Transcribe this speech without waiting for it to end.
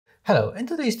Hello, in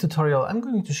today's tutorial I'm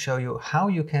going to show you how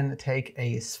you can take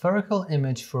a spherical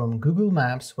image from Google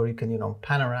Maps where you can,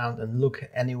 pan around and look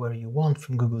anywhere you want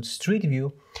from Google Street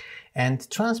View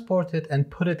and transport it and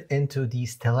put it into the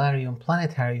Stellarium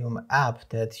planetarium app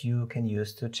that you can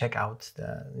use to check out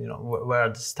the, where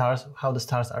the stars, how the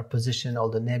stars are positioned, all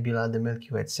the nebula, the Milky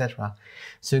Way, etc.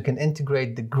 So you can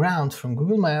integrate the ground from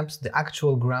Google Maps, the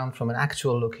actual ground from an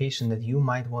actual location that you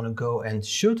might want to go and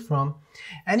shoot from,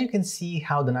 and you can see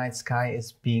how the night sky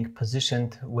is being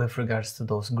positioned with regards to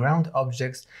those ground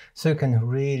objects, so you can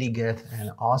really get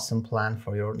an awesome plan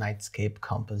for your nightscape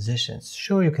compositions.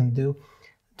 Sure, you can do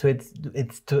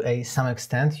it to some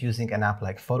extent using an app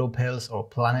like PhotoPills or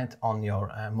Planet on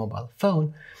your mobile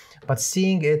phone, but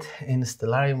seeing it in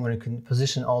Stellarium where you can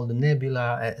position all the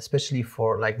nebula, especially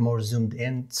for like more zoomed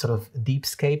in sort of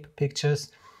deepscape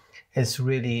pictures, is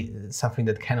really something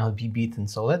that cannot be beaten.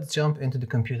 So let's jump into the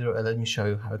computer and let me show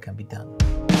you how it can be done.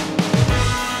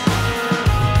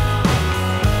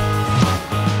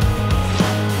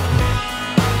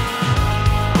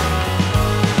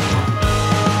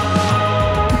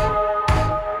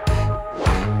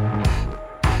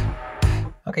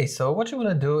 Okay, so what you want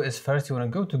to do is first you want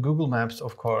to go to Google Maps,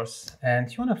 of course, and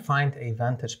you want to find a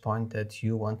vantage point that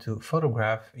you want to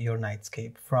photograph your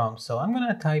nightscape from. So I'm going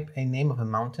to type a name of a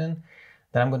mountain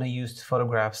that I'm going to use to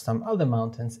photograph some other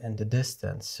mountains in the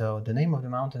distance. So the name of the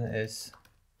mountain is,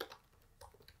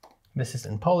 this is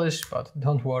in Polish, but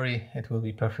don't worry, it will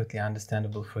be perfectly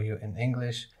understandable for you in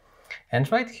English.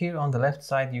 And right here on the left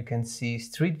side, you can see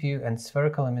Street View and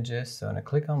spherical images. So I'm going to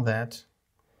click on that.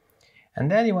 And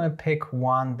then you want to pick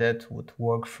one that would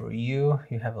work for you.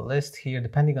 You have a list here.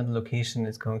 Depending on the location,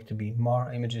 it's going to be more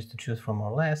images to choose from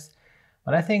or less.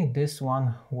 But I think this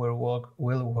one will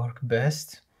work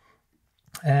best.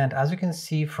 And as you can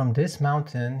see from this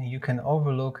mountain, you can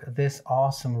overlook this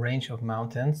awesome range of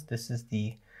mountains. This is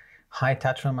the High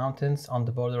Tatra Mountains on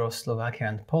the border of Slovakia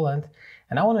and Poland.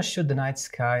 And I want to shoot the night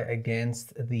sky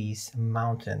against these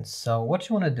mountains. So what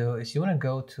you want to do is you want to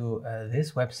go to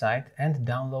this website and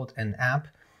download an app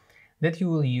that you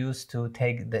will use to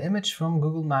take the image from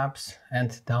Google Maps and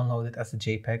download it as a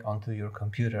JPEG onto your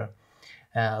computer.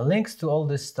 Links to all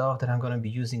this stuff that I'm going to be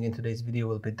using in today's video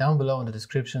will be down below in the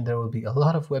description. There will be a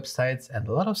lot of websites and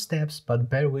a lot of steps, but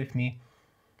bear with me.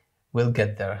 We'll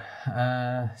get there.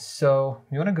 So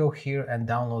you want to go here and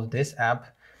download this app.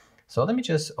 So let me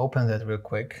just open that real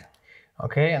quick.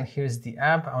 Okay, and here's the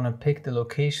app. I want to pick the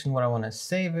location where I want to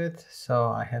save it. So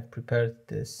I have prepared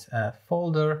this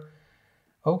folder.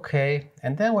 Okay,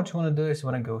 and then what you want to do is you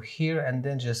want to go here and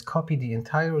then just copy the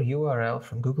entire URL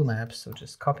from Google Maps. So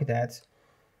just copy that,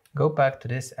 go back to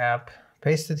this app,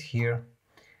 paste it here,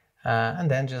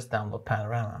 and then just download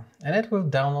Panorama. And it will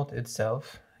download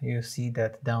itself. You see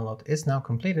that download is now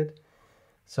completed.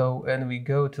 So when we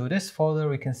go to this folder,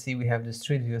 we can see we have the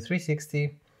Street View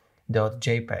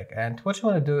 360.jpg. And what you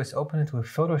want to do is open it with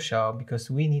Photoshop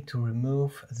because we need to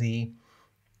remove the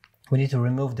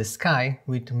sky.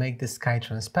 We need to make the sky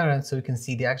transparent so we can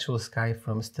see the actual sky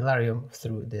from Stellarium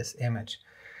through this image.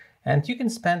 And you can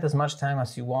spend as much time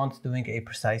as you want doing a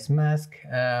precise mask.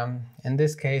 In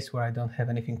this case, where I don't have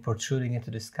anything protruding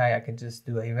into the sky, I can just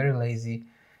do a very lazy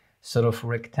sort of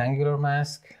rectangular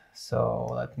mask. So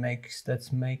let's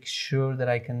make sure that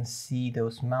I can see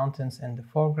those mountains in the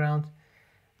foreground.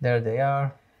 There they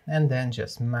are, and then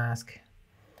just mask.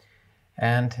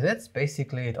 And that's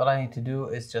basically it. All I need to do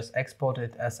is just export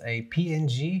it as a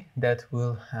PNG that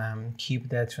will keep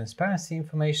that transparency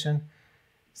information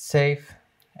safe,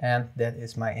 and that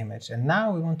is my image. And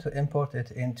now we want to import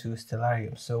it into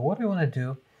Stellarium. So what we want to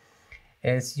do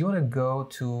is you want to go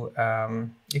to,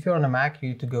 if you're on a Mac, you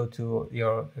need to go to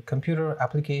your computer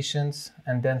applications,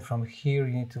 and then from here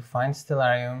you need to find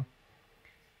Stellarium,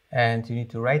 and you need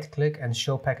to right click and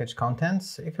show package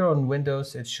contents. If you're on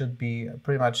Windows, it should be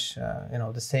pretty much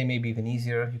the same, maybe even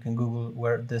easier. You can Google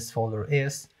where this folder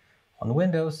is on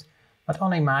Windows, but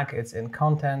on a Mac it's in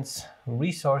contents,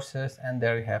 resources, and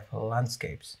there you have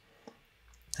landscapes.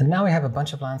 And now we have a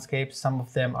bunch of landscapes. Some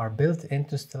of them are built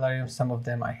into Stellarium, some of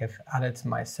them I have added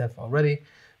myself already.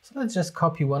 So let's just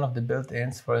copy one of the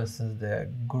built-ins, for instance, the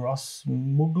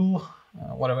Grossmugel,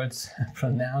 whatever it's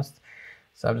pronounced.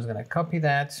 So I'm just going to copy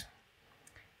that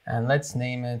and let's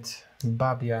name it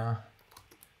Babia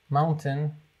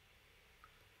Mountain.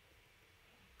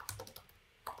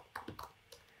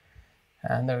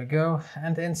 And there we go.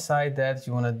 And inside that,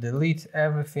 you want to delete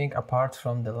everything apart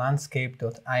from the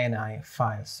landscape.ini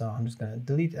file. So I'm just going to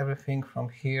delete everything from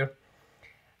here.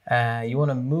 You want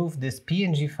to move this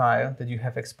PNG file that you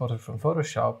have exported from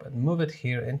Photoshop and move it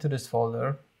here into this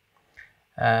folder.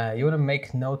 you want to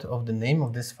make note of the name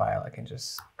of this file. I can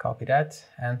just copy that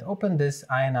and open this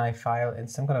ini file in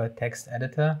some kind of a text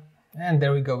editor. And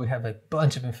there we go, we have a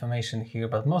bunch of information here,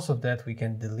 but most of that we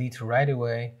can delete right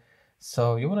away.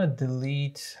 So you want to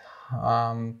delete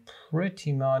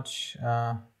pretty much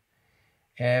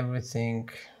everything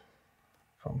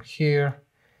from here.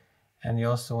 And you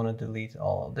also want to delete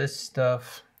all of this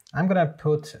stuff. I'm going to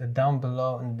put down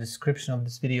below in the description of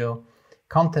this video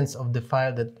contents of the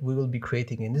file that we will be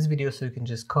creating in this video, so you can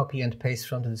just copy and paste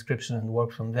from the description and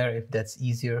work from there if that's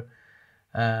easier.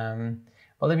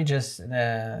 But let me just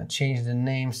change the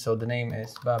name. So the name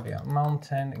is Babia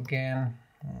Mountain again.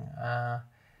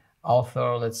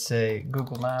 Author, let's say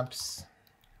Google Maps,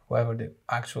 whoever the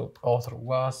actual author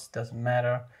was, doesn't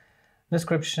matter.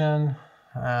 Description.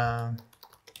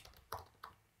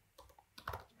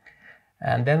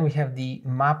 And then we have the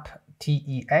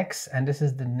maptex, and this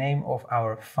is the name of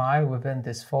our file within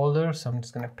this folder. So I'm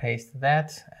just going to paste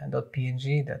that and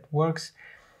 .png, that works.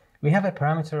 We have a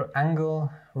parameter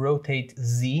angle rotate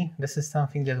z. This is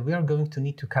something that we are going to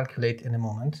need to calculate in a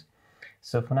moment.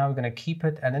 So for now, we're going to keep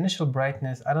it. And initial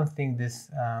brightness, I don't think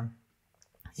this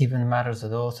even matters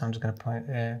at all. So I'm just going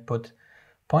to put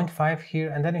 0.5 here.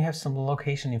 And then you have some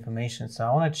location information. So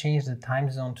I want to change the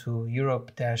time zone to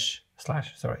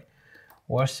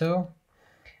Warsaw.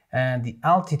 And the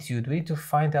altitude, we need to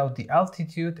find out the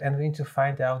altitude and we need to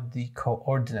find out the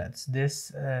coordinates.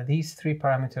 These three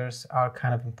parameters are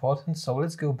kind of important. So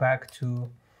let's go back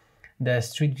to the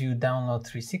Street View Download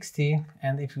 360.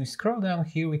 And if we scroll down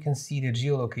here, we can see the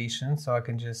geolocation. So I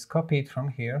can just copy it from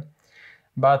here.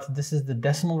 But this is the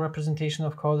decimal representation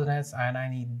of coordinates, and I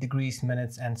need degrees,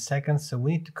 minutes, and seconds. So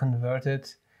we need to convert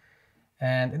it.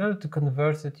 And in order to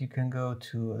convert it, you can go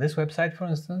to this website, for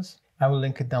instance. I will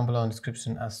link it down below in the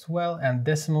description as well, and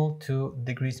decimal to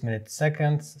degrees, minutes,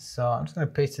 seconds. So I'm just going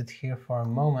to paste it here for a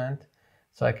moment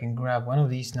so I can grab one of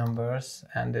these numbers,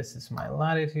 and this is my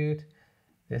latitude,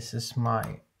 this is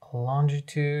my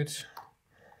longitude,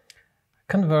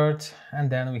 convert,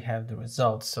 and then we have the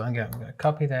results. So again, I'm going to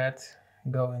copy that,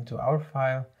 go into our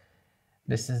file.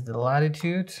 This is the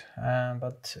latitude,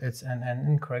 but it's an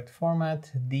incorrect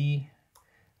format,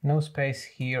 no space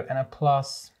here, and a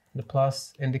plus. The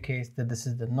plus indicates that this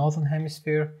is the northern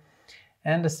hemisphere,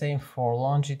 and the same for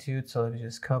longitude. So let me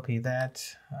just copy that.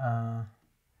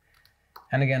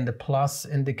 And again, the plus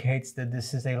indicates that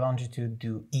this is a longitude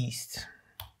due east.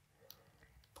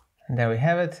 And there we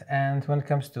have it. And when it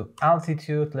comes to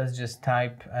altitude, let's just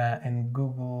type in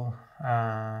Google,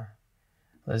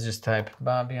 let's just type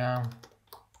Babia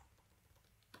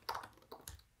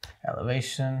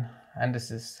elevation, and this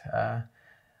is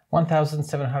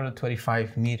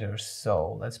 1,725 meters.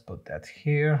 So let's put that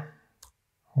here.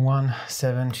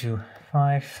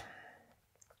 1725.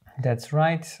 That's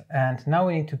right. And now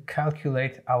we need to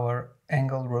calculate our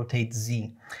angle rotate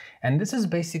z. And this is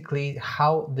basically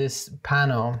how this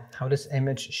panel, how this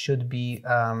image should be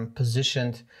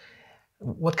positioned.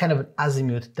 What kind of an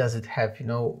azimuth does it have? You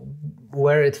know,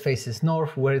 where it faces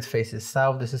north, where it faces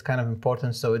south. This is kind of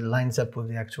important, so it lines up with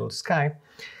the actual sky.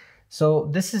 So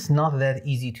this is not that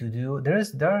easy to do. There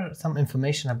are some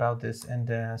information about this in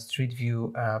the Street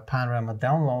View Panorama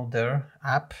Downloader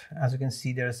app. As you can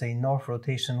see, there's a north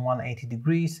rotation 180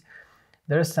 degrees.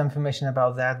 There is some information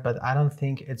about that, but I don't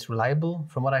think it's reliable.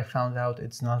 From what I found out,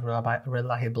 it's not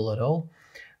reliable at all.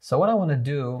 So what I want to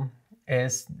do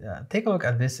is take a look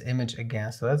at this image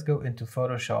again. So let's go into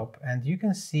Photoshop, and you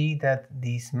can see that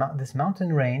this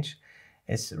mountain range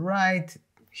is right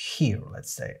here,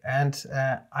 let's say. And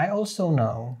I also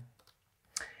know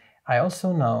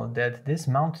that this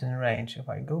mountain range, if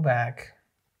I go back,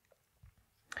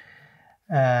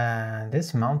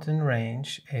 this mountain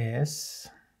range is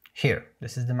here.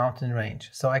 This is the mountain range.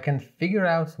 So I can figure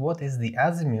out what is the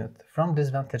azimuth from this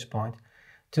vantage point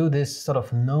to this sort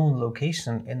of known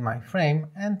location in my frame,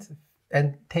 and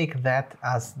take that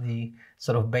as the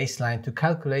sort of baseline to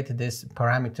calculate this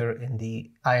parameter in the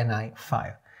ini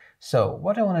file. So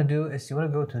what I want to do is you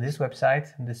want to go to this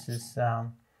website. This is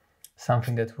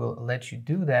something that will let you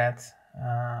do that.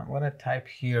 I'm going to type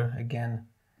here again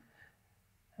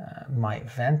my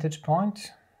vantage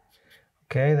point.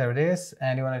 Okay, there it is.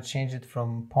 And you want to change it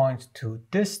from point to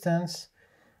distance.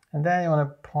 And then you want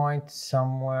to point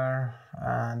somewhere.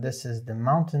 This is the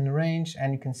mountain range.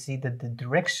 And you can see that the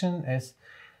direction is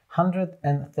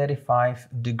 135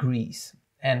 degrees.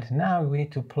 And now we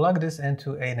need to plug this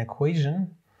into an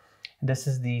equation. This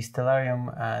is the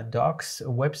Stellarium docs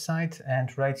website, and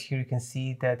right here you can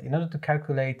see that in order to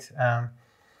calculate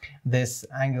this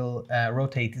angle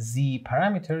rotate z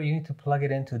parameter, you need to plug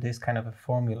it into this kind of a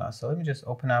formula. So let me just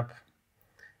open up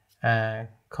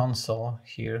console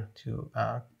here to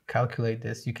calculate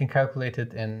this. You can calculate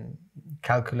it in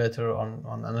calculator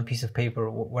on a piece of paper,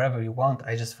 wherever you want.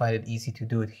 I just find it easy to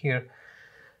do it here.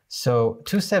 So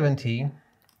 270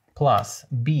 plus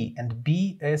B, and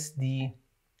B is the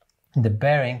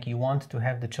bearing you want to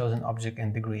have the chosen object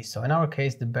in degrees. So in our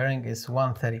case, the bearing is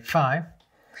 135,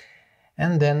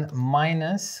 and then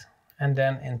minus, and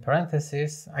then in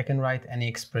parentheses, I can write any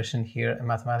expression here, a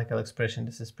mathematical expression.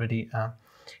 This is pretty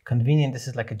convenient. This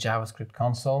is like a JavaScript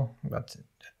console, but it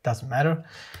doesn't matter.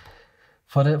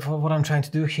 For what I'm trying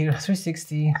to do here,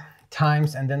 360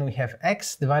 times, and then we have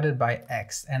x divided by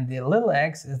x, and the little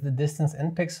x is the distance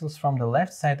in pixels from the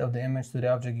left side of the image to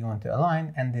the object you want to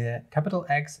align, and the capital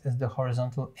X is the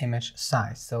horizontal image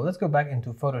size. So let's go back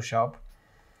into Photoshop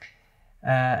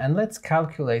and let's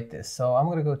calculate this. So I'm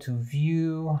going to go to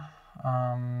View,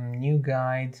 New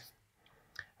Guide,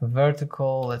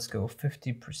 Vertical, let's go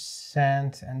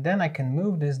 50%, and then I can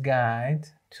move this guide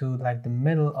to like the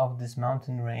middle of this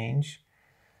mountain range.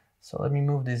 So let me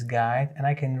move this guide, and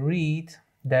I can read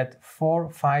that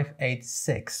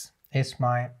 4586 is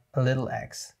my little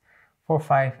x.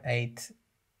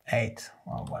 4588,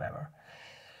 or whatever.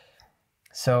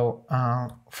 So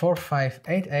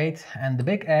 4588, and the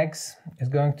big X is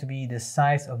going to be the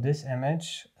size of this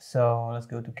image. So let's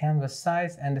go to canvas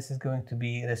size, and this is going to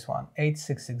be this one,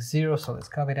 8660. So let's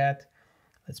copy that.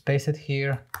 Let's paste it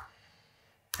here.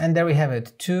 And there we have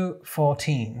it,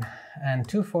 214. And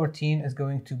 214 is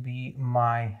going to be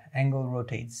my angle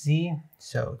rotate Z.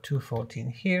 So 214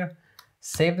 here,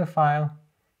 save the file,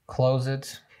 close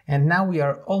it. And now we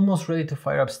are almost ready to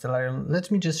fire up Stellarium. Let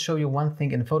me just show you one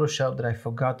thing in Photoshop that I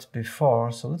forgot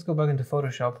before. So let's go back into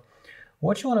Photoshop.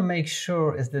 What you want to make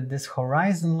sure is that this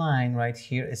horizon line right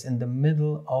here is in the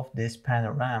middle of this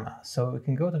panorama. So we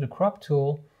can go to the crop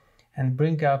tool and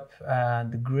bring up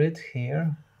the grid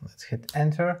here. Let's hit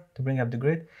enter to bring up the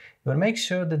grid. You want to make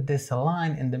sure that this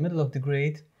line in the middle of the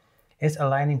grid is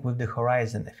aligning with the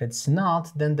horizon. If it's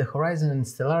not, then the horizon in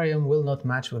Stellarium will not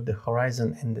match with the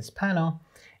horizon in this panel.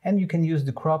 And you can use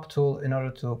the crop tool in order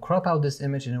to crop out this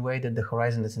image in a way that the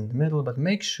horizon is in the middle, but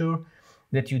make sure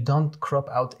that you don't crop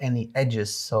out any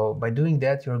edges. So by doing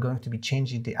that, you're going to be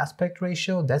changing the aspect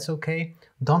ratio. That's okay.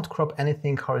 Don't crop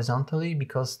anything horizontally,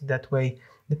 because that way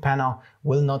the panel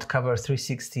will not cover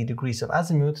 360 degrees of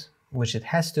azimuth, which it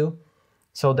has to.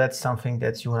 So that's something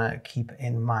that you want to keep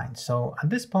in mind. So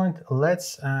at this point,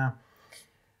 let's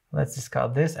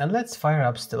discard this and let's fire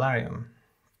up Stellarium.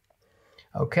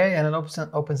 Okay, and it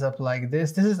opens up like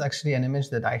this. This is actually an image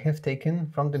that I have taken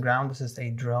from the ground. This is a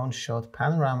drone shot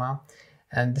panorama.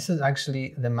 And this is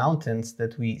actually the mountains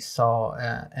that we saw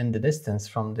in the distance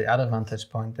from the other vantage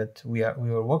point that we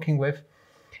were working with.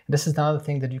 This is another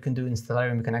thing that you can do in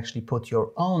Stellarium. You can actually put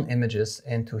your own images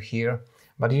into here,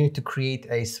 but you need to create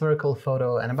a spherical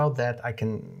photo. And about that, I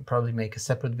can probably make a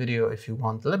separate video if you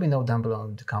want. Let me know down below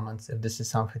in the comments if this is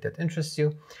something that interests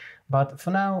you. But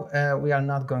for now, we are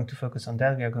not going to focus on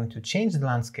that. We are going to change the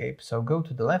landscape. So go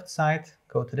to the left side,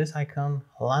 go to this icon,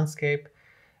 landscape,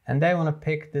 and I want to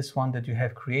pick this one that you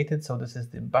have created. So this is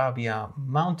the Babia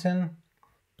Mountain.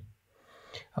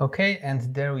 Okay,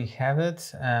 and there we have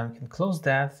it. We can close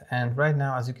that. And right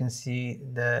now, as you can see,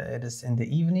 it is in the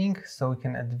evening. So we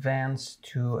can advance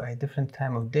to a different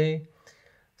time of day.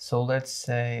 So let's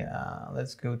say,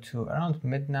 let's go to around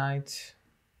midnight.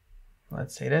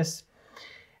 Let's say this.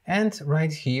 And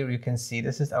right here, you can see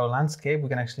this is our landscape. We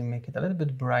can actually make it a little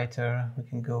bit brighter. We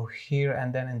can go here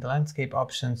and then in the landscape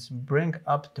options, bring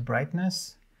up the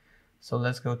brightness. So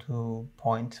let's go to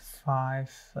 0.5,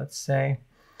 let's say.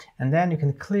 And then you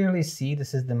can clearly see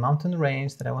this is the mountain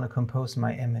range that I want to compose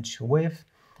my image with.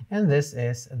 And this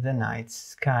is the night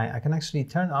sky. I can actually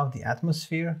turn off the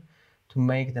atmosphere to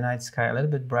make the night sky a little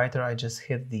bit brighter. I just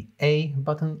hit the A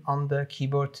button on the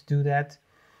keyboard to do that.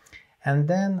 And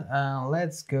then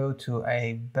let's go to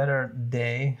a better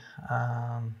day.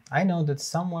 I know that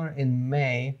somewhere in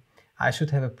May, I should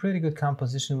have a pretty good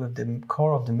composition with the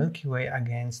core of the Milky Way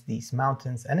against these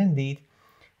mountains. And indeed,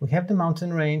 we have the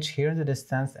mountain range here in the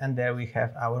distance, and there we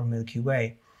have our Milky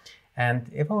Way. And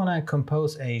if I want to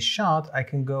compose a shot, I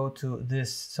can go to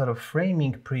this sort of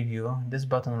framing preview, this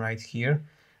button right here.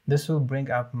 This will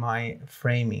bring up my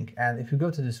framing. And if you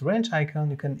go to this range icon,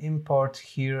 you can import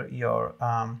here your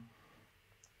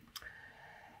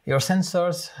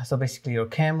sensors, so basically your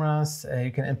cameras.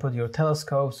 You can input your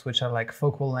telescopes, which are like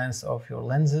focal lengths of your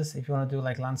lenses if you want to do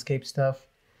like landscape stuff.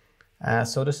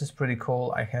 So this is pretty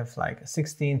cool. I have like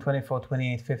 16, 24,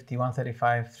 28, 50,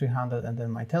 135, 300, and then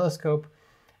my telescope.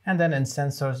 And then in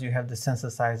sensors, you have the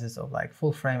sensor sizes of like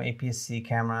full frame APS-C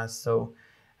cameras. So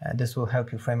This will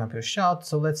help you frame up your shot.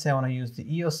 So let's say I want to use the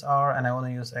EOS R and I want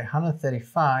to use a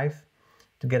 135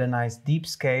 to get a nice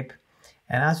deepscape.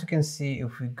 And as you can see,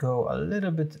 if we go a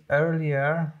little bit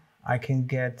earlier, I can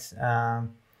get a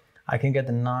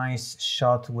nice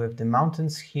shot with the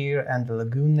mountains here and the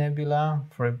Lagoon Nebula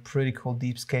for a pretty cool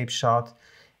deepscape shot.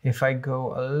 If I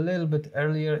go a little bit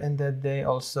earlier in that day,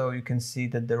 also you can see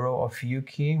that the row of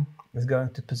Yuki is going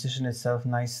to position itself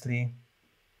nicely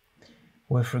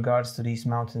with regards to these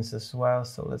mountains as well.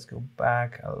 So let's go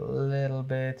back a little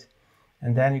bit.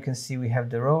 And then you can see we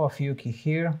have the row of Yuki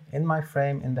here in my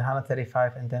frame in the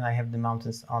 135, and then I have the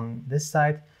mountains on this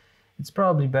side. It's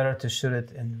probably better to shoot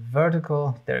it in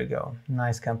vertical. There you go,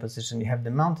 nice composition. You have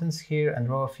the mountains here and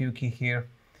row of Yuki here,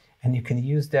 and you can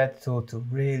use that tool to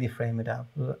really frame it up.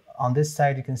 On this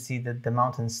side, you can see that the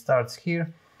mountain starts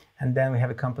here, and then we have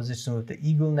a composition with the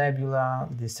Eagle Nebula,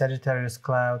 the Sagittarius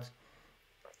cloud,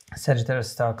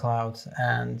 Sagittarius star cloud,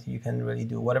 and you can really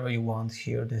do whatever you want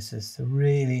here. This is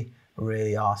really,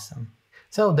 really awesome.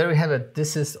 So there we have it.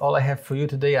 This is all I have for you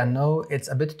today. I know it's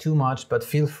a bit too much, but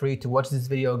feel free to watch this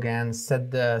video again.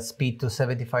 Set the speed to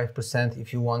 75%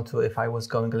 if you want to, if I was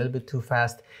going a little bit too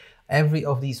fast. Every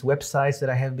of these websites that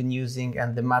I have been using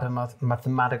and the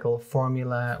mathematical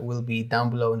formula will be down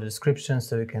below in the description,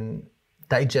 so you can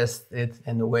digest it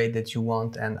in the way that you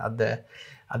want and at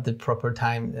the proper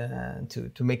time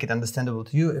to make it understandable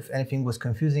to you if anything was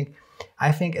confusing.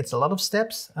 I think it's a lot of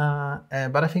steps,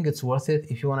 but I think it's worth it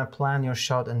if you want to plan your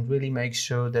shot and really make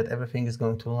sure that everything is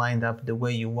going to line up the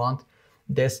way you want.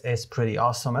 This is pretty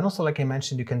awesome. And also, like I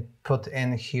mentioned, you can put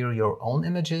in here your own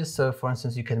images. So for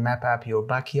instance, you can map up your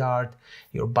backyard,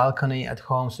 your balcony at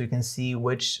home, so you can see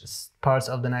which parts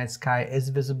of the night sky is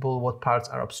visible, what parts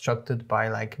are obstructed by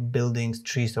like buildings,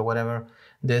 trees or whatever.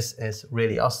 This is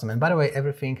really awesome. And by the way,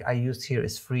 everything I used here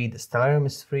is free. The Stellarium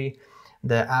is free.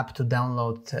 The app to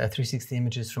download 360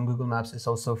 images from Google Maps is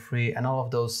also free. And all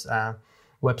of those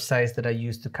websites that I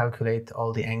use to calculate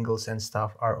all the angles and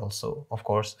stuff are also, of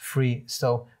course, free.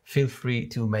 So feel free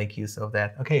to make use of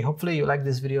that. Okay, hopefully you liked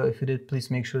this video. If you did, please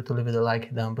make sure to leave it a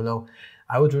like down below.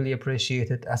 I would really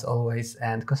appreciate it as always.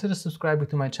 And consider subscribing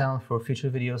to my channel for future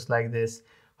videos like this.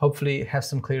 Hopefully have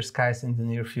some clear skies in the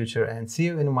near future, and see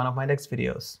you in one of my next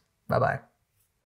videos. Bye-bye.